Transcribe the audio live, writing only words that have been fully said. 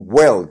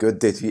Well, good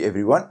day to you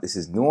everyone. This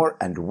is Noor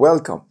and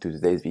welcome to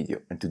today's video.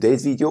 In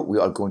today's video, we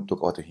are going to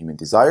talk about the human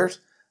desires,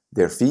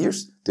 their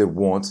fears, their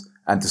wants,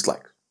 and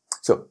dislikes.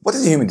 So, what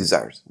is human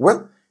desires?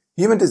 Well,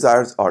 human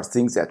desires are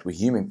things that we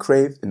human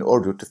crave in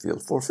order to feel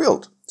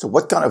fulfilled. So,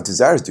 what kind of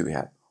desires do we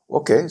have?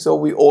 Okay, so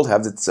we all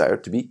have the desire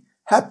to be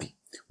happy.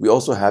 We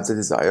also have the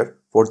desire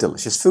for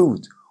delicious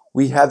food.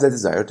 We have the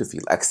desire to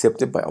feel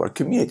accepted by our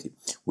community.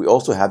 We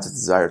also have the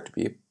desire to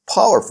be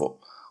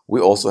powerful.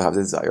 We also have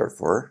the desire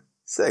for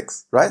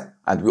sex, right?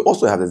 And we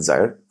also have the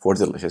desire for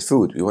delicious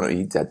food. We want to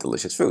eat that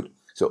delicious food.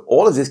 So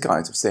all of these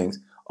kinds of things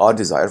are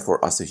desire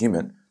for us as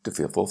human to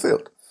feel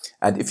fulfilled.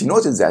 And if you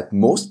notice that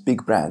most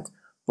big brands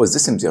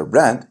position their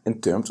brand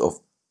in terms of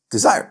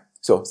desire.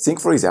 So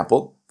think, for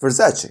example,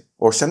 Versace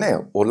or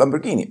Chanel or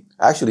Lamborghini.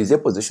 Actually, they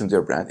position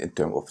their brand in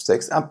terms of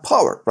sex and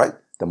power, right?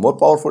 The more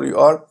powerful you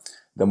are,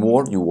 the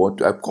more you want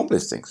to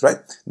accomplish things, right?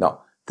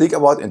 Now, think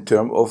about in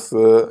terms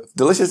of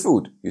delicious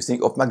food. You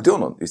think of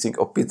McDonald's, you think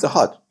of Pizza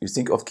Hut, you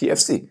think of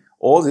KFC.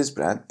 All these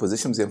brands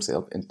position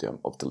themselves in terms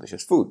of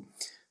delicious food.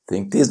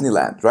 Think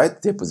Disneyland, right?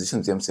 They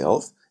position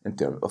themselves in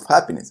terms of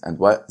happiness. And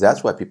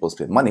that's why people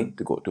spend money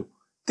to go to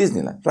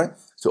Disneyland, right?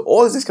 So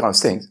all of these kind of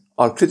things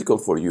are critical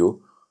for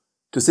you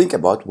to think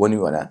about when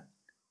you want to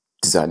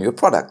design your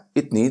product.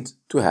 It needs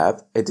to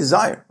have a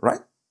desire,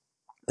 right?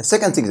 The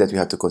second thing that you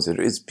have to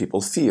consider is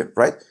people fear,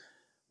 right?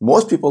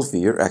 Most people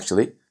fear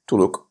actually to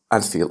look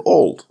and feel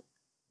old.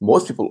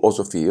 Most people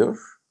also fear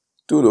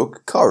to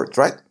look curved,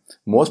 right?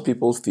 Most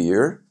people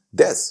fear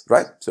death,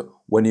 right? So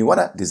when you want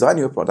to design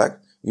your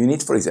product, you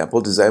need, for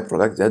example, design a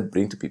product that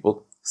bring to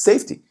people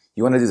safety.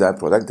 You want to design a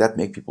product that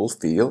make people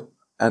feel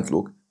and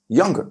look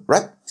younger,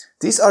 right?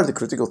 These are the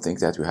critical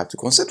things that you have to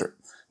consider.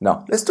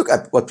 Now, let's look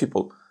at what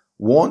people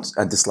want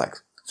and dislike.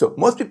 So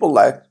most people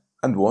like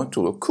and want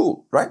to look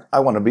cool, right? I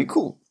want to be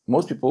cool.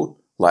 Most people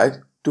like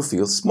to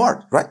feel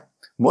smart, right?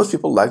 Most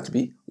people like to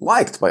be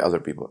liked by other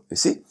people, you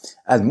see?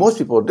 And most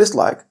people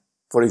dislike,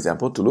 for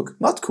example, to look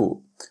not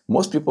cool.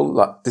 Most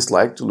people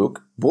dislike to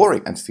look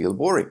boring and feel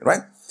boring,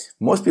 right?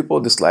 Most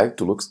people dislike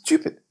to look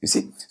stupid, you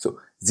see? So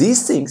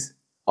these things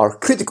are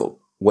critical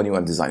when you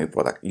want to design a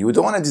product. You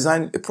don't want to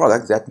design a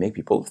product that make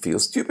people feel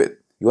stupid.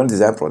 You want to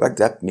design a product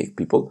that make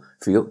people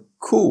feel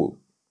cool,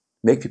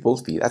 make people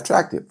feel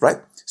attractive, right?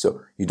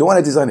 So you don't want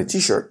to design a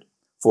t-shirt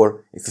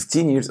for a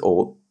 15 years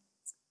old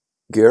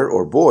girl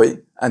or boy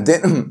and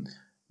then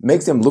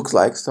make them look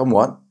like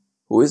someone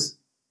who is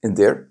in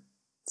their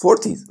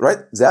 40s, right?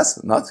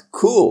 That's not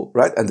cool,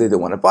 right? And they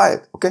don't want to buy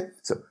it, okay?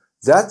 So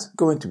that's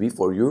going to be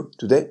for you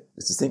today,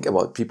 is to think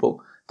about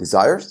people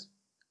desires,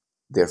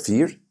 their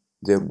fears,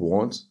 their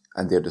wants,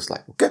 and their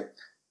dislike, okay?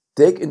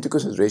 Take into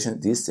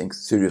consideration these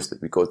things seriously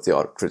because they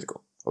are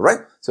critical, all right?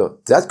 So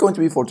that's going to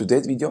be for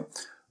today's video.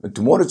 In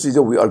tomorrow's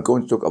video, we are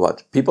going to talk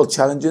about people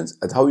challenges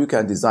and how you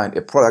can design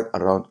a product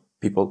around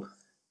people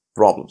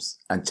problems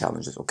and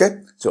challenges,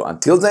 okay? So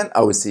until then,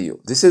 I will see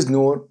you. This is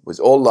Noor with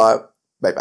all love.